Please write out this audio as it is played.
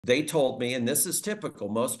they told me, and this is typical,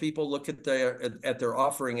 most people look at their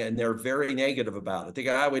offering and they're very negative about it. They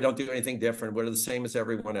go, we don't do anything different. We're the same as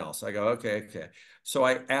everyone else. I go, okay. So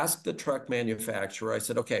I asked the truck manufacturer, I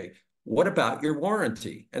said, okay, what about your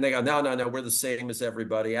warranty? And they go, no, we're the same as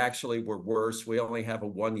everybody. Actually, we're worse. We only have a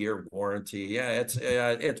 1-year warranty. Yeah,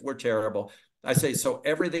 we're terrible. I say, so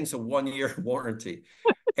everything's a 1-year warranty.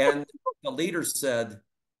 And the leader said,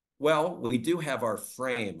 well, we do have our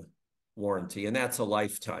frame warranty, and that's a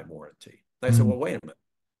lifetime warranty. I said, well, wait a minute.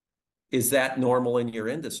 Is that normal in your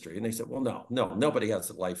industry? And they said, well, no, nobody has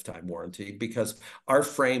a lifetime warranty because our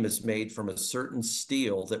frame is made from a certain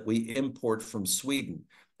steel that we import from Sweden,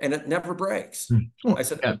 and it never breaks. Well, I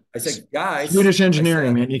said, yeah. guys, Swedish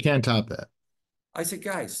engineering, man, you can't top that. I said,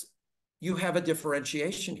 guys, you have a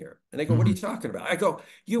differentiation here. And they go, what are you talking about? I go,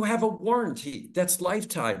 you have a warranty that's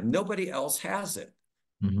lifetime. Nobody else has it.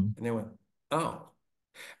 And they went, oh.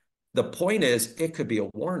 The point is, it could be a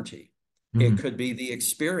warranty. It could be the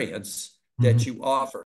experience that you offer.